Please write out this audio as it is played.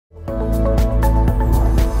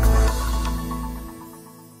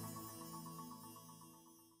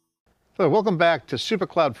So welcome back to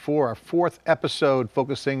Supercloud 4, our fourth episode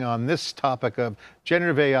focusing on this topic of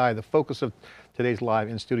generative AI, the focus of today's live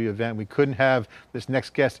in-studio event. We couldn't have this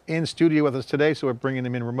next guest in studio with us today, so we're bringing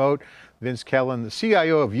him in remote. Vince Kellen, the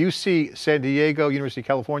CIO of UC San Diego, University of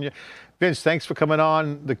California. Vince, thanks for coming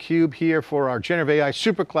on theCUBE here for our generative AI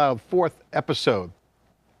Supercloud fourth episode.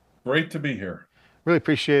 Great to be here. Really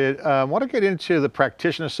appreciate it. I want to get into the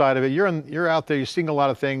practitioner side of it. You're out there, you're seeing a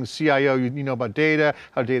lot of things. CIO, you know about data,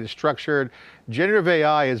 how data is structured. Generative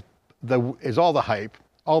AI is all the hype,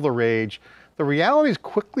 all the rage. The reality is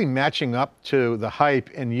quickly matching up to the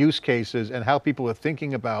hype and use cases and how people are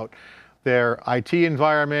thinking about their IT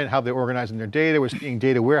environment, how they're organizing their data. We're seeing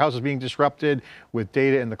data warehouses being disrupted with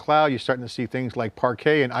data in the cloud. You're starting to see things like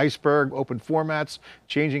Parquet and Iceberg, open formats,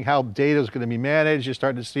 changing how data is going to be managed. You're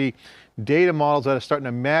starting to see data models that are starting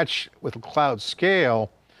to match with the cloud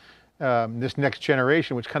scale, this next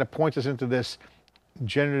generation, which kind of points us into this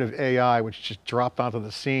generative AI, which just dropped onto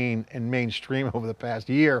the scene and mainstream over the past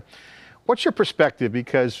year. What's your perspective?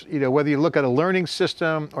 Because whether you look at a learning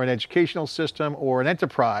system or an educational system or an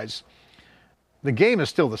enterprise, the game is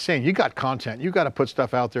still the same. You got content, you got to put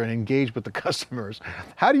stuff out there and engage with the customers.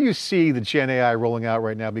 How do you see the Gen AI rolling out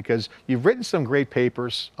right now? Because you've written some great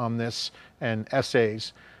papers on this and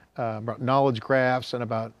essays about knowledge graphs and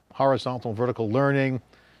about horizontal and vertical learning,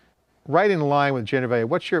 right in line with generative AI.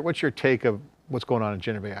 What's your take of what's going on in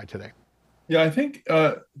generative AI today? Yeah, I think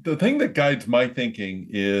the thing that guides my thinking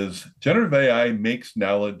is generative AI makes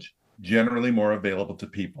knowledge generally more available to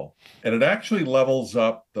people. And it actually levels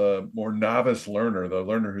up the more novice learner, the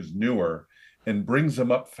learner who's newer, and brings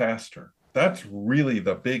them up faster. That's really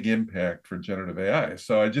the big impact for generative AI.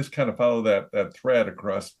 So I just kind of follow that thread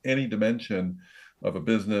across any dimension of a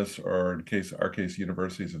business, or in our case,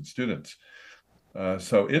 universities and students.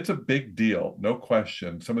 So it's a big deal, no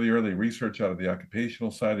question. Some of the early research out of the occupational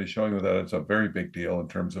side is showing that it's a very big deal in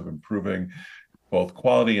terms of improving both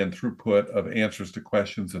quality and throughput of answers to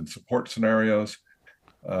questions and support scenarios.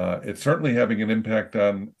 It's certainly having an impact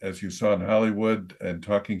on, as you saw in Hollywood, and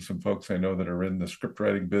talking some folks I know that are in the script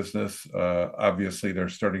writing business, obviously they're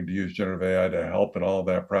starting to use generative AI to help in all of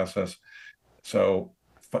that process. So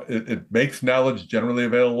it makes knowledge generally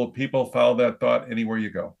available to people. Follow that thought anywhere you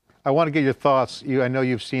go. I want to get your thoughts. I know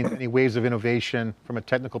you've seen many waves of innovation from a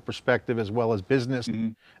technical perspective as well as business,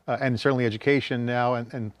 and certainly education now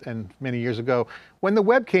and many years ago. When the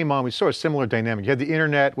web came on, we saw a similar dynamic. You had the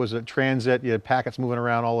internet was a transit, you had packets moving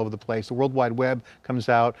around all over the place. The World Wide Web comes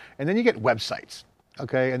out, and then you get websites,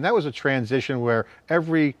 okay? And that was a transition where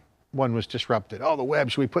everyone was disrupted. Oh, the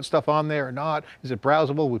web, should we put stuff on there or not? Is it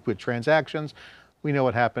browsable? We put transactions. We know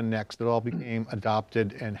what happened next. It all became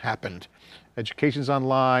adopted and happened. Education's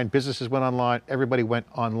online, businesses went online, everybody went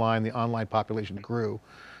online, the online population grew.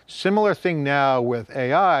 Similar thing now with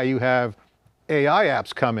AI, you have AI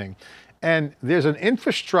apps coming, and there's an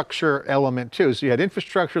infrastructure element too. So you had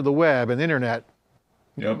infrastructure of the web and internet,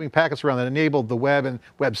 moving packets around that enabled the web and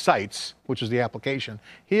websites, which is the application.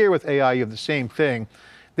 Here with AI, you have the same thing.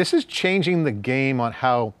 This is changing the game on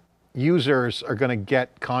how users are going to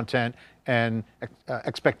get content, and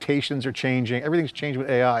expectations are changing. Everything's changed with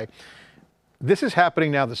AI. This is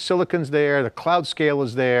happening now. The silicon's there, the cloud scale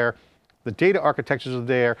is there, the data architectures are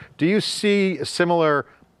there. Do you see a similar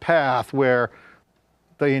path where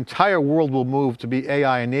the entire world will move to be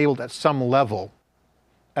AI enabled at some level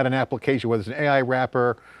at an application, whether it's an AI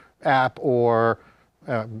wrapper app or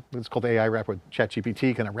it's called AI wrapper with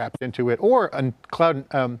ChatGPT kind of wrapped into it, or a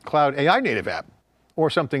cloud AI native app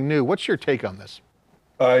or something new? What's your take on this?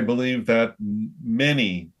 I believe that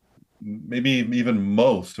many, maybe even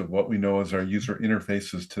most of what we know as our user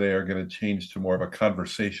interfaces today are going to change to more of a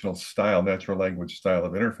conversational style, natural language style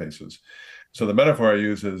of interfaces. So the metaphor I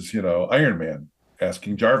use is, Iron Man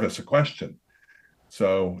asking Jarvis a question.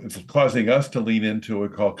 So it's causing us to lean into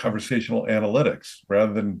what we call conversational analytics,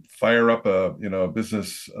 rather than fire up a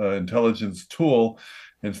business intelligence tool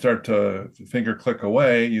and start to finger click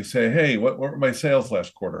away. You say, hey, what were my sales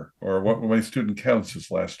last quarter? Or what were my student counts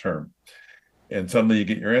this last term? And suddenly you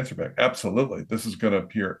get your answer back. Absolutely, this is going to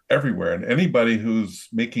appear everywhere. And anybody who's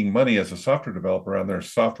making money as a software developer on their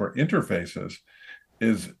software interfaces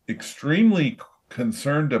is extremely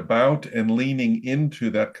concerned about and leaning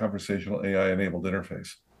into that conversational AI-enabled interface.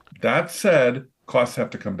 That said, costs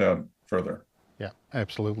have to come down further. Yeah,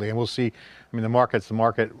 absolutely. And we'll see, the market's the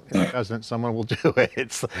market. If it doesn't, someone will do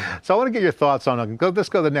it. So I want to get your thoughts on it. Let's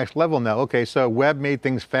go to the next level now. Okay, so web made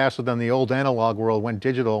things faster than the old analog world, went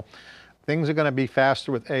digital. Things are going to be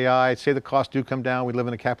faster with AI. Say the costs do come down. We live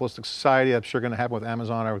in a capitalistic society. I'm sure going to happen with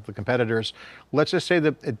Amazon or with the competitors. Let's just say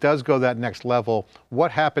that it does go that next level. What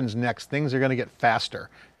happens next? Things are going to get faster.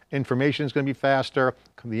 information is going to be faster,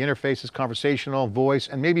 the interface is conversational, voice,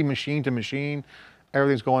 and maybe machine to machine,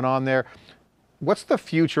 everything's going on there. What's the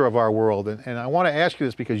future of our world? And I want to ask you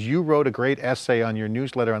this because you wrote a great essay on your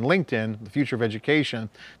newsletter on LinkedIn, The Future of Education,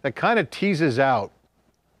 that kind of teases out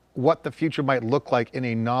what the future might look like in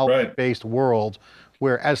a knowledge-based world,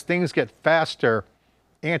 where as things get faster,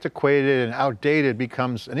 antiquated and outdated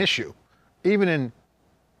becomes an issue. Even in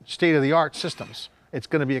state-of-the-art systems, it's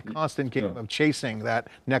going to be a constant game of chasing that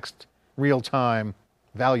next real-time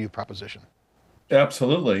value proposition.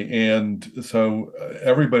 Absolutely. And so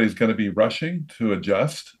everybody's going to be rushing to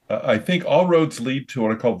adjust. I think all roads lead to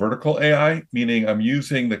what I call vertical AI, meaning I'm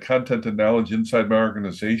using the content and knowledge inside my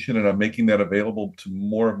organization and I'm making that available to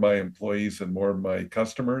more of my employees and more of my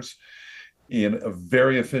customers in a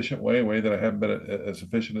very efficient way, a way that I haven't been as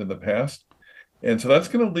efficient in the past. And so that's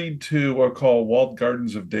going to lead to what I call walled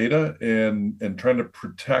gardens of data and trying to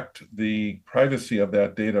protect the privacy of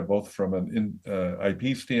that data, both from an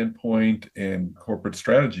IP standpoint and corporate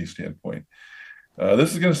strategy standpoint.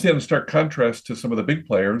 This is going to stand in stark contrast to some of the big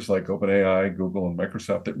players like OpenAI, Google, and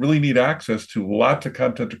Microsoft that really need access to lots of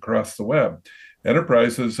content across the web.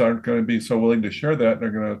 Enterprises aren't going to be so willing to share that. They're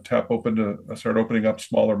going to start opening up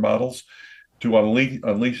smaller models to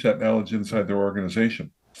unleash that knowledge inside their organization.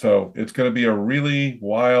 So it's going to be a really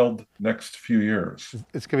wild next few years.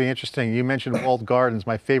 It's going to be interesting. You mentioned walled gardens,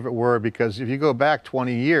 my favorite word, because if you go back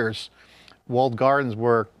 20 years, walled gardens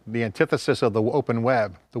were the antithesis of the open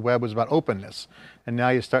web. The web was about openness. And now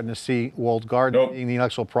you're starting to see walled gardens being the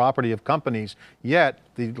intellectual property of companies, yet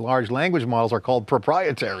the large language models are called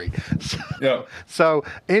proprietary. So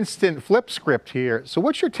instant flip script here. So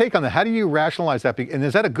what's your take on that? How do you rationalize that? And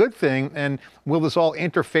is that a good thing? And will this all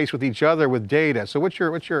interface with each other with data? So what's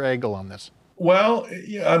your angle on this? Well,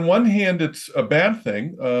 on one hand, it's a bad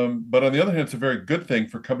thing, but on the other hand, it's a very good thing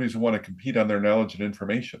for companies who want to compete on their knowledge and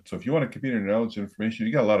information. So if you want to compete on your knowledge and information,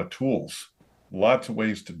 you got a lot of tools, lots of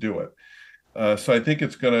ways to do it. So I think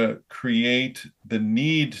it's going to create the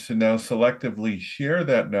need to now selectively share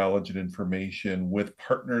that knowledge and information with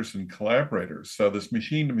partners and collaborators. So this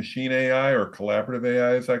machine-to-machine AI, or collaborative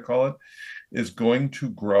AI, as I call it, is going to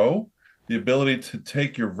grow. The ability to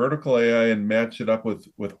take your vertical AI and match it up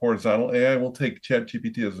with horizontal AI. We'll take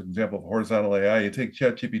ChatGPT as an example of horizontal AI. You take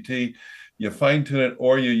ChatGPT, you fine-tune it,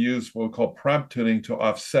 or you use what we call prompt tuning to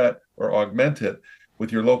offset or augment it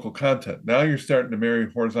with your local content. Now you're starting to marry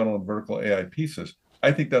horizontal and vertical AI pieces.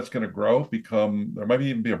 I think that's going to grow, there might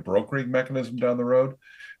even be a brokering mechanism down the road.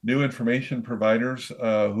 New information providers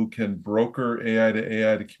who can broker AI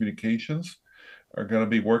to communications are going to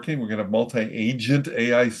be working. We're going to have multi-agent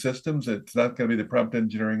AI systems. It's not going to be the prompt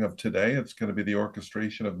engineering of today. It's going to be the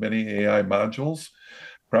orchestration of many AI modules,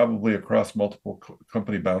 probably across multiple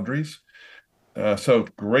company boundaries. So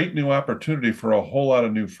great new opportunity for a whole lot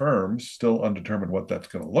of new firms, still undetermined what that's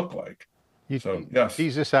going to look like. Yes.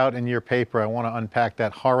 Tease this out in your paper. I want to unpack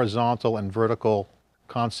that horizontal and vertical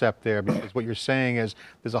concept there, because what you're saying is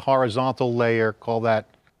there's a horizontal layer, call that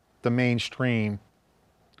the mainstream,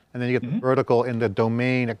 and then you get the vertical in the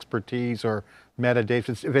domain expertise or metadata.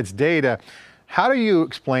 If it's data, how do you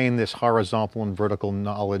explain this horizontal and vertical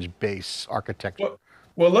knowledge base architecture?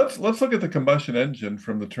 Well, let's look at the combustion engine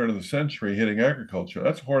from the turn of the century hitting agriculture.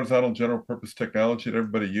 That's horizontal general purpose technology that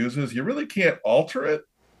everybody uses. You really can't alter it.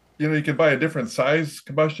 You can buy a different size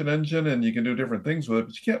combustion engine and you can do different things with it,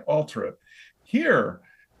 but you can't alter it. Here,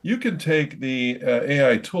 you can take the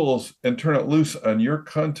AI tools and turn it loose on your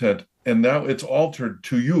content, and now it's altered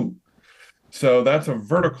to you. So that's a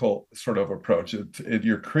vertical sort of approach.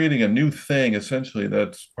 You're creating a new thing, essentially,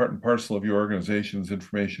 that's part and parcel of your organization's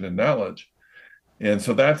information and knowledge. And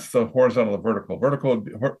so that's the horizontal and vertical.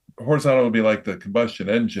 Horizontal would be like the combustion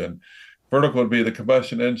engine. Vertical would be the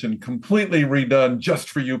combustion engine completely redone just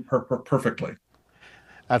for you perfectly.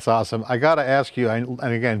 That's awesome. I got to ask you, and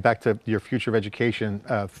again, back to your future of education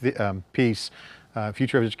piece,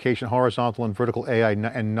 future of education, horizontal and vertical AI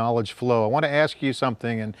and knowledge flow. I want to ask you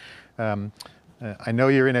something, and I know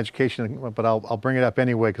you're in education, but I'll bring it up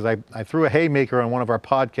anyway, because I threw a haymaker on one of our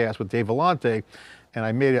podcasts with Dave Vellante, and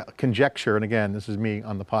I made a conjecture, and again, this is me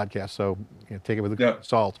on the podcast, so take it with a grain of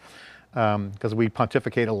salt, because we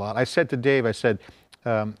pontificate a lot. I said to Dave, I said,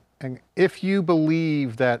 and if you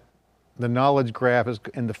believe that the knowledge graph is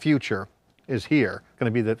in the future, is here, going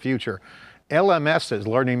to be the future, LMSs,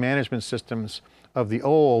 learning management systems of the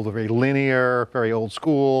old, very linear, very old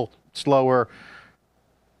school, slower,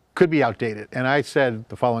 could be outdated. And I said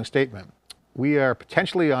the following statement: we are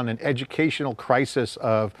potentially on an educational crisis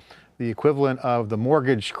of the equivalent of the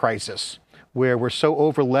mortgage crisis, where we're so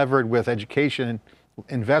over levered with education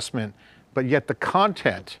investment, but yet the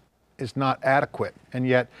content is not adequate and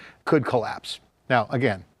yet could collapse. Now,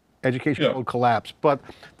 again, education will collapse, but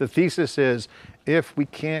the thesis is if we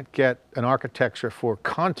can't get an architecture for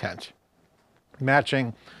content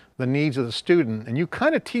matching the needs of the student, and you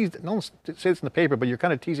kind of teased, no one say this in the paper, but you're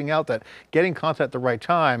kind of teasing out that getting content at the right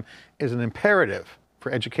time is an imperative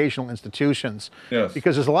for educational institutions. Yes.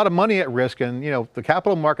 Because there's a lot of money at risk, and the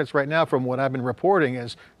capital markets right now, from what I've been reporting,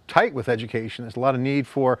 is tight with education. There's a lot of need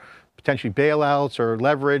for potentially bailouts or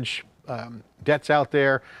leverage, debts out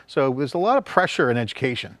there. So there's a lot of pressure in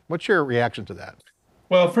education. What's your reaction to that?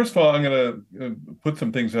 Well, first of all, I'm going to put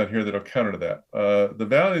some things out here that'll counter to that. The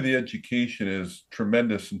value of the education is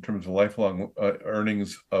tremendous in terms of lifelong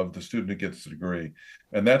earnings of the student who gets the degree.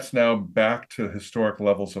 And that's now back to historic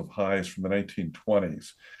levels of highs from the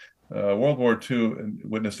 1920s. World War II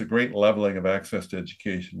witnessed a great leveling of access to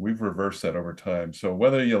education. We've reversed that over time. So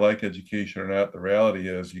whether you like education or not, the reality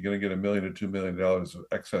is you're going to get $1 million to $2 million of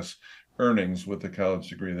excess earnings with a college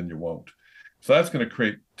degree than you won't. So that's going to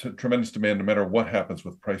create tremendous demand no matter what happens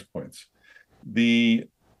with price points. The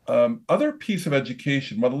other piece of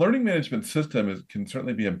education, while the learning management system can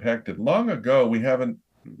certainly be impacted, long ago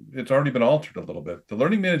it's already been altered a little bit. The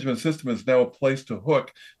learning management system is now a place to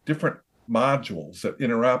hook different modules that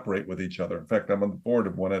interoperate with each other. In fact, I'm on the board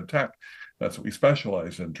of One Ed Tech. That's what we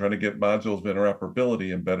specialize in, trying to get modules of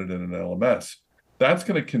interoperability embedded in an LMS. That's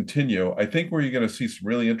going to continue. I think where you're going to see some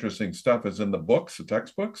really interesting stuff is in the books, the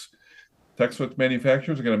textbooks. Textbook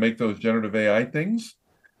manufacturers are going to make those generative AI things.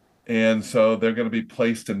 And so they're going to be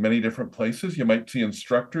placed in many different places. You might see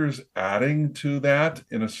instructors adding to that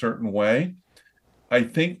in a certain way. I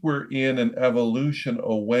think we're in an evolution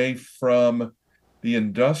away from the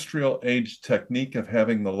industrial age technique of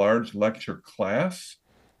having the large lecture class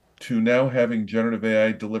to now having generative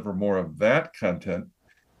AI deliver more of that content,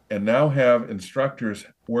 and now have instructors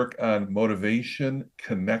work on motivation,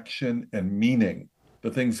 connection, and meaning,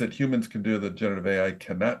 the things that humans can do that generative AI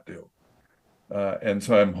cannot do. And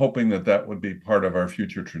so I'm hoping that would be part of our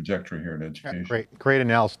future trajectory here in education. Great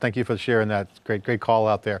analysis. Thank you for sharing that. Great call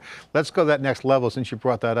out there. Let's go to that next level since you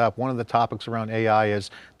brought that up. One of the topics around AI is,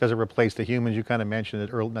 does it replace the humans? You kind of mentioned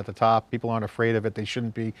it early at the top. People aren't afraid of it. They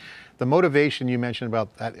shouldn't be. The motivation you mentioned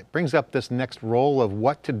about that, it brings up this next role of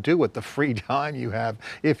what to do with the free time you have.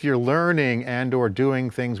 If you're learning and or doing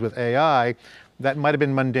things with AI, that might have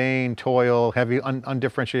been mundane, toil, heavy,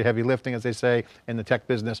 undifferentiated heavy lifting, as they say in the tech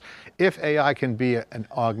business. If AI can be an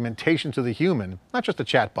augmentation to the human, not just a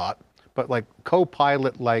chatbot, but like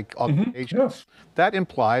co-pilot-like augmentation, that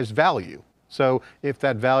implies value. So if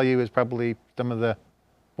that value is probably some of the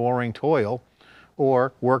boring toil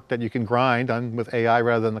or work that you can grind on with AI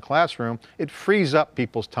rather than the classroom, it frees up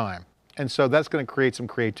people's time. And so that's going to create some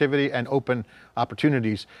creativity and open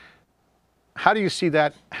opportunities. How do you see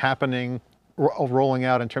that happening, rolling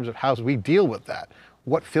out in terms of how we deal with that?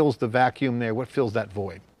 What fills the vacuum there? What fills that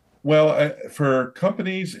void? Well, for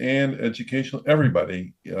companies and educational,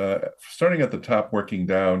 everybody, starting at the top, working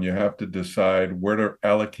down, you have to decide where to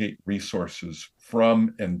allocate resources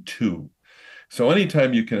from and to. So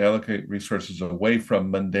anytime you can allocate resources away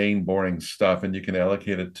from mundane, boring stuff, and you can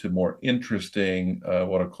allocate it to more interesting,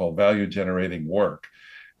 what I call value-generating work,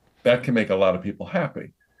 that can make a lot of people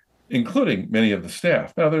happy, including many of the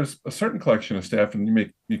staff. Now, there's a certain collection of staff, and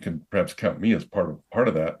you can perhaps count me as part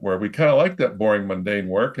of that, where we kind of like that boring, mundane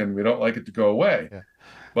work, and we don't like it to go away. Yeah.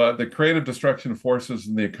 But the creative destruction forces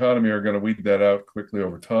in the economy are going to weed that out quickly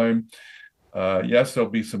over time. Yes, there'll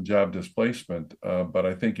be some job displacement, but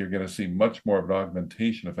I think you're going to see much more of an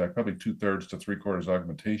augmentation effect, probably 2/3 to 3/4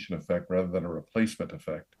 augmentation effect rather than a replacement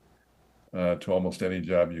effect to almost any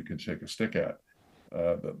job you can shake a stick at.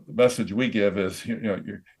 The message we give is,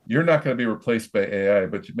 you're not going to be replaced by AI,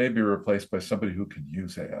 but you may be replaced by somebody who can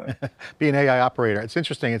use AI. Be an AI operator. It's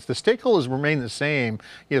interesting. It's the stakeholders remain the same.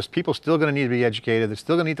 People still going to need to be educated. They're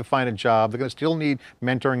still going to need to find a job. They're going to still need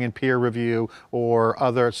mentoring and peer review or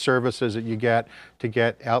other services that you get to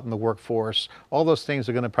get out in the workforce. All those things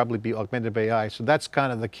are going to probably be augmented by AI. So that's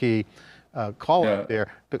kind of the key call out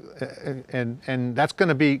there. And that's going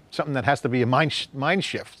to be something that has to be a mind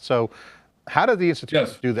shift. So how do the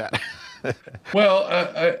institutions do that? Well,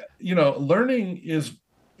 learning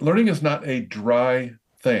is not a dry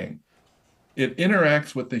thing. It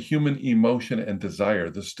interacts with the human emotion and desire,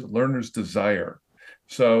 the learner's desire.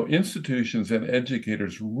 So institutions and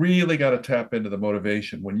educators really got to tap into the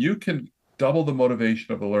motivation. When you can double the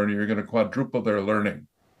motivation of the learner, you're going to quadruple their learning.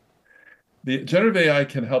 The generative AI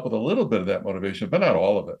can help with a little bit of that motivation, but not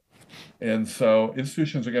all of it. And so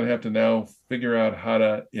institutions are going to have to now figure out how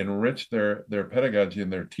to enrich their pedagogy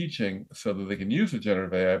and their teaching so that they can use the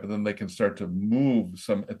generative AI, but then they can start to move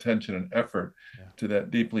some attention and effort to that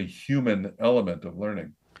deeply human element of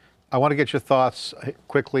learning. I want to get your thoughts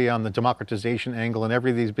quickly on the democratization angle and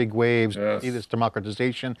every of these big waves. Yes. See this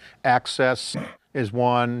democratization, access is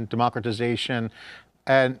one, democratization,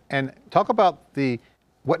 and talk about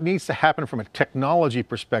what needs to happen from a technology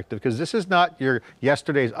perspective, because this is not your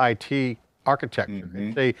yesterday's IT architecture.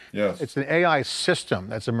 It's an AI system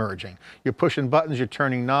that's emerging. You're pushing buttons, you're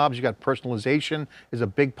turning knobs, you got personalization is a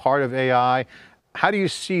big part of AI. How do you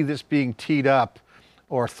see this being teed up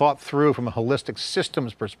or thought through from a holistic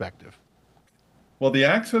systems perspective? Well, the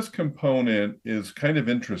access component is kind of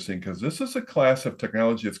interesting because this is a class of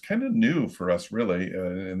technology that's kind of new for us, really,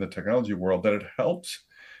 in the technology world, that it helps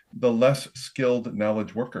the less skilled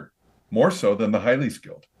knowledge worker more so than the highly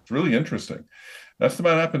skilled. It's really interesting. That's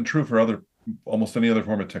not been true for almost any other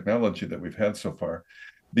form of technology that we've had so far.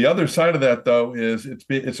 The other side of that, though, is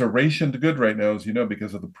it's a ration to good right now, as you know,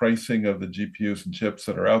 because of the pricing of the GPUs and chips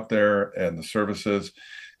that are out there and the services.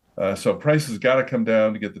 So prices got to come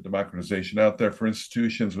down to get the democratization out there for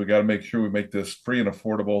institutions. We got to make sure we make this free and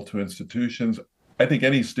affordable to institutions. I think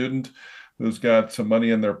any student who's got some money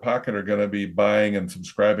in their pocket are going to be buying and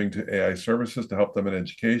subscribing to AI services to help them in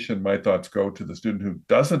education. My thoughts go to the student who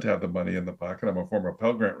doesn't have the money in the pocket. I'm a former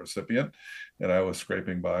Pell Grant recipient, and I was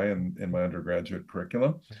scraping by in my undergraduate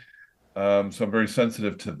curriculum. So I'm very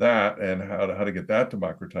sensitive to that and how to get that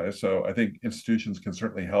democratized. So I think institutions can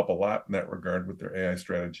certainly help a lot in that regard with their AI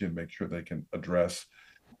strategy and make sure they can address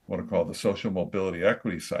what I call the social mobility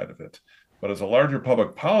equity side of it. But as a larger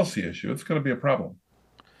public policy issue, it's going to be a problem.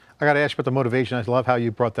 I got to ask you about the motivation. I love how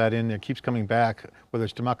you brought that in. It keeps coming back, whether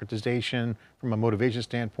it's democratization from a motivation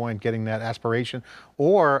standpoint, getting that aspiration,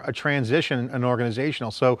 or a transition, an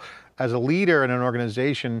organizational. So as a leader in an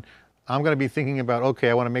organization, I'm going to be thinking about,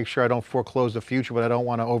 okay, I want to make sure I don't foreclose the future, but I don't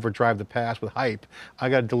want to overdrive the past with hype. I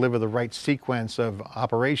got to deliver the right sequence of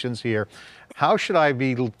operations here. How should I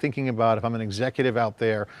be thinking about, if I'm an executive out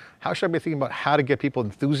there, how should I be thinking about how to get people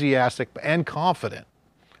enthusiastic and confident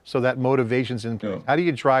so that motivation's in place? How do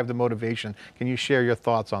you drive the motivation? Can you share your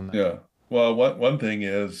thoughts on that? Yeah. Well, one thing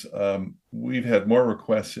is we've had more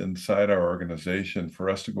requests inside our organization for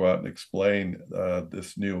us to go out and explain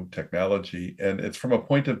this new technology, and it's from a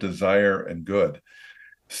point of desire and good.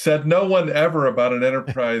 Said no one ever about an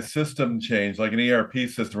enterprise system change, like an ERP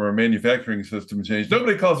system or a manufacturing system change.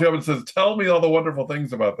 Nobody calls you up and says, tell me all the wonderful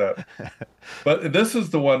things about that. But this is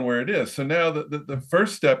the one where it is. So now the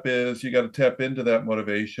first step is you got to tap into that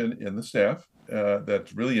motivation in the staff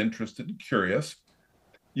that's really interested and curious.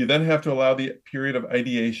 You then have to allow the period of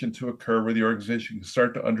ideation to occur where the organization can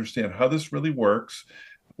start to understand how this really works,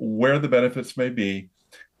 where the benefits may be.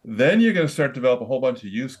 Then you're going to start to develop a whole bunch of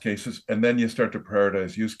use cases, and then you start to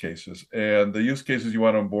prioritize use cases. And the use cases you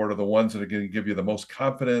want on board are the ones that are going to give you the most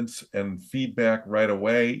confidence and feedback right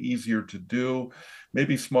away, easier to do,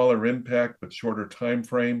 maybe smaller impact, but shorter time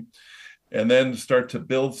frame. And then start to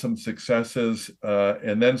build some successes,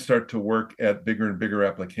 and then start to work at bigger and bigger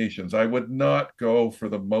applications. I would not go for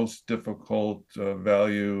the most difficult,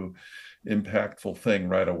 value impactful thing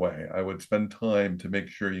right away. I would spend time to make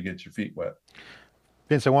sure you get your feet wet.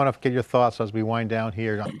 Vince, I want to get your thoughts as we wind down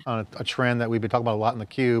here on a trend that we've been talking about a lot in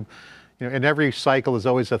theCUBE. You know, in every cycle is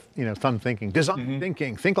always some thinking, design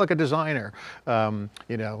thinking, think like a designer,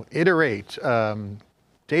 iterate,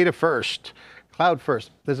 data first, cloud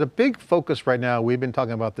first. There's a big focus right now, we've been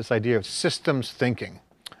talking about this idea of systems thinking,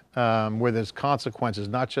 where there's consequences,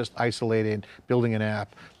 not just isolated, building an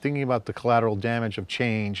app, thinking about the collateral damage of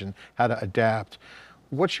change and how to adapt.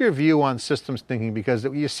 What's your view on systems thinking? Because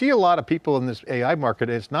you see a lot of people in this AI market,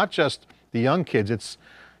 it's not just the young kids, it's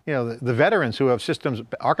the veterans who have systems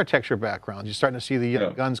architecture backgrounds. You're starting to see the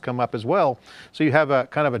young guns come up as well. So you have a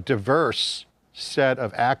kind of a diverse set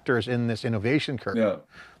of actors in this innovation curve. Yeah.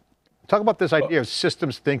 Talk about this idea of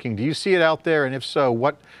systems thinking. Do you see it out there? And if so,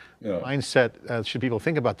 what mindset should people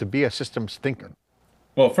think about to be a systems thinker?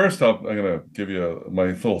 Well, first I'm going to give you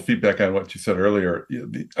my full feedback on what you said earlier.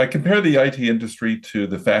 I compare the IT industry to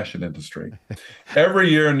the fashion industry. Every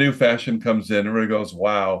year a new fashion comes in, everybody goes,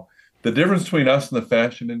 wow. The difference between us and the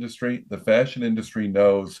fashion industry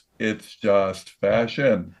knows it's just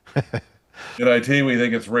fashion. In IT, we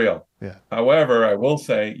think it's real. Yeah. However, I will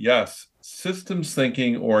say, yes, systems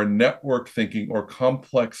thinking or network thinking or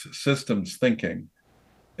complex systems thinking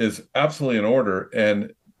is absolutely in order.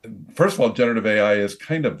 And first of all, generative AI is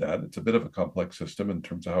kind of that. It's a bit of a complex system in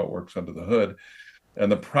terms of how it works under the hood.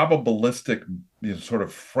 And the probabilistic sort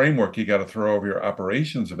of framework you got to throw over your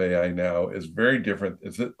operations of AI now is very different.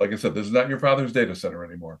 Like I said, this is not your father's data center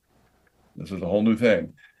anymore. This is a whole new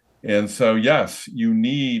thing. And so, yes, you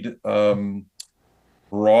need broader,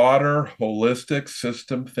 holistic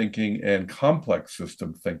system thinking and complex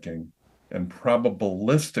system thinking and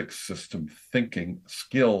probabilistic system thinking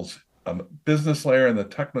skills on the business layer and the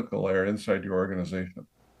technical layer inside your organization.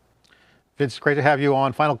 Vince, great to have you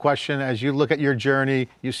on. Final question, as you look at your journey,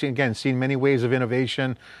 you've seen many ways of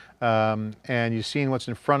innovation, and you've seen what's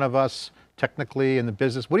in front of us technically in the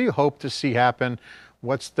business. What do you hope to see happen?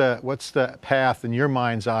 What's the path in your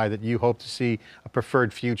mind's eye that you hope to see a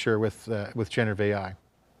preferred future with generative AI?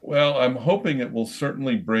 Well, I'm hoping it will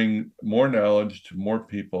certainly bring more knowledge to more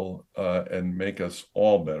people and make us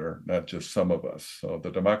all better, not just some of us. So the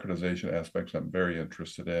democratization aspects I'm very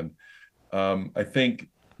interested in. I think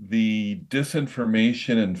the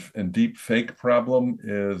disinformation and deep fake problem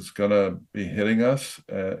is going to be hitting us.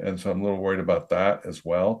 And so I'm a little worried about that as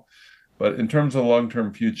well. But in terms of the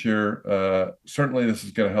long-term future, certainly this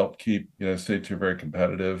is going to help keep the United States very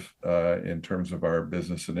competitive in terms of our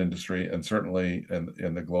business and industry, and certainly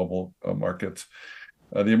in the global markets.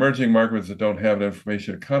 The emerging markets that don't have an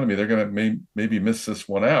information economy, they're going to maybe miss this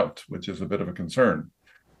one out, which is a bit of a concern.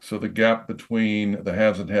 So the gap between the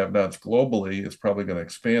haves and have-nots globally is probably going to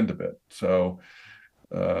expand a bit. So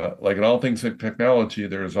like in all things in technology,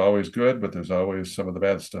 there's always good, but there's always some of the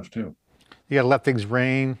bad stuff too. You got to let things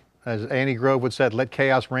rain. As Andy Grove would said, let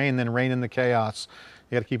chaos reign, then reign in the chaos.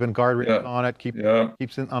 You got to keep a guardrail on it,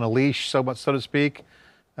 keeps it on a leash, so to speak.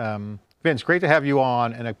 Vince, great to have you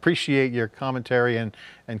on, and I appreciate your commentary and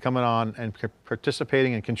coming on and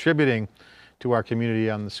participating and contributing to our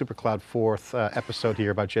community on the Supercloud 4th episode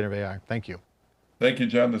here about generative AI. Thank you. Thank you,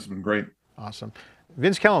 John. This has been great. Awesome.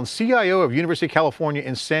 Vince Kellen, CIO of University of California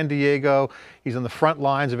in San Diego. He's on the front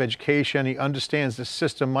lines of education. He understands the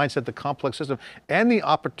system, mindset, the complex system, and the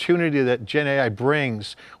opportunity that Gen AI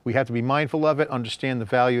brings. We have to be mindful of it, understand the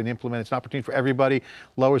value, and implement. It's an opportunity for everybody,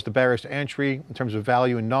 lowers the barriers to entry in terms of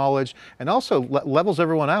value and knowledge, and also levels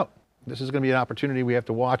everyone out. This is going to be an opportunity we have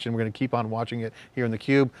to watch, and we're going to keep on watching it here in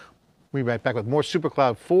theCUBE. We'll be right back with more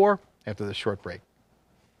Supercloud 4 after this short break.